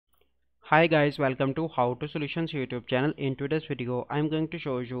Hi guys, welcome to How to Solutions YouTube channel. In today's video, I'm going to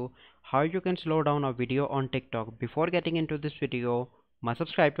show you how you can slow down a video on TikTok. Before getting into this video, must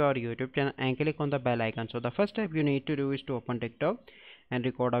subscribe to our YouTube channel and click on the bell icon. So the first step you need to do is to open TikTok and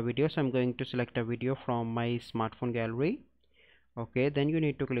record a video. So I'm going to select a video from my smartphone gallery. Okay, then you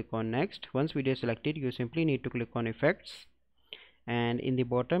need to click on next. Once video is selected, you simply need to click on effects, and in the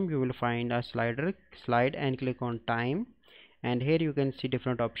bottom you will find a slide and click on time, and here you can see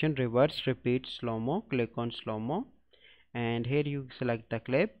different option: reverse, repeat, slow-mo. Click on slow-mo, and here you select the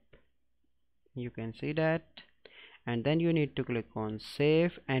clip, you can see that, and then you need to click on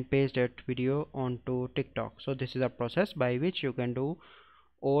save and paste that video onto TikTok. So this is a process by which you can do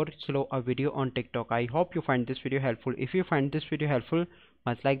or slow a video on TikTok. I hope you find this video helpful. If you find this video helpful,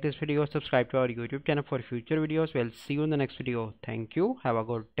 must like this video, subscribe to our YouTube channel for future videos. We'll see you in the next video. Thank you, have a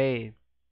good day.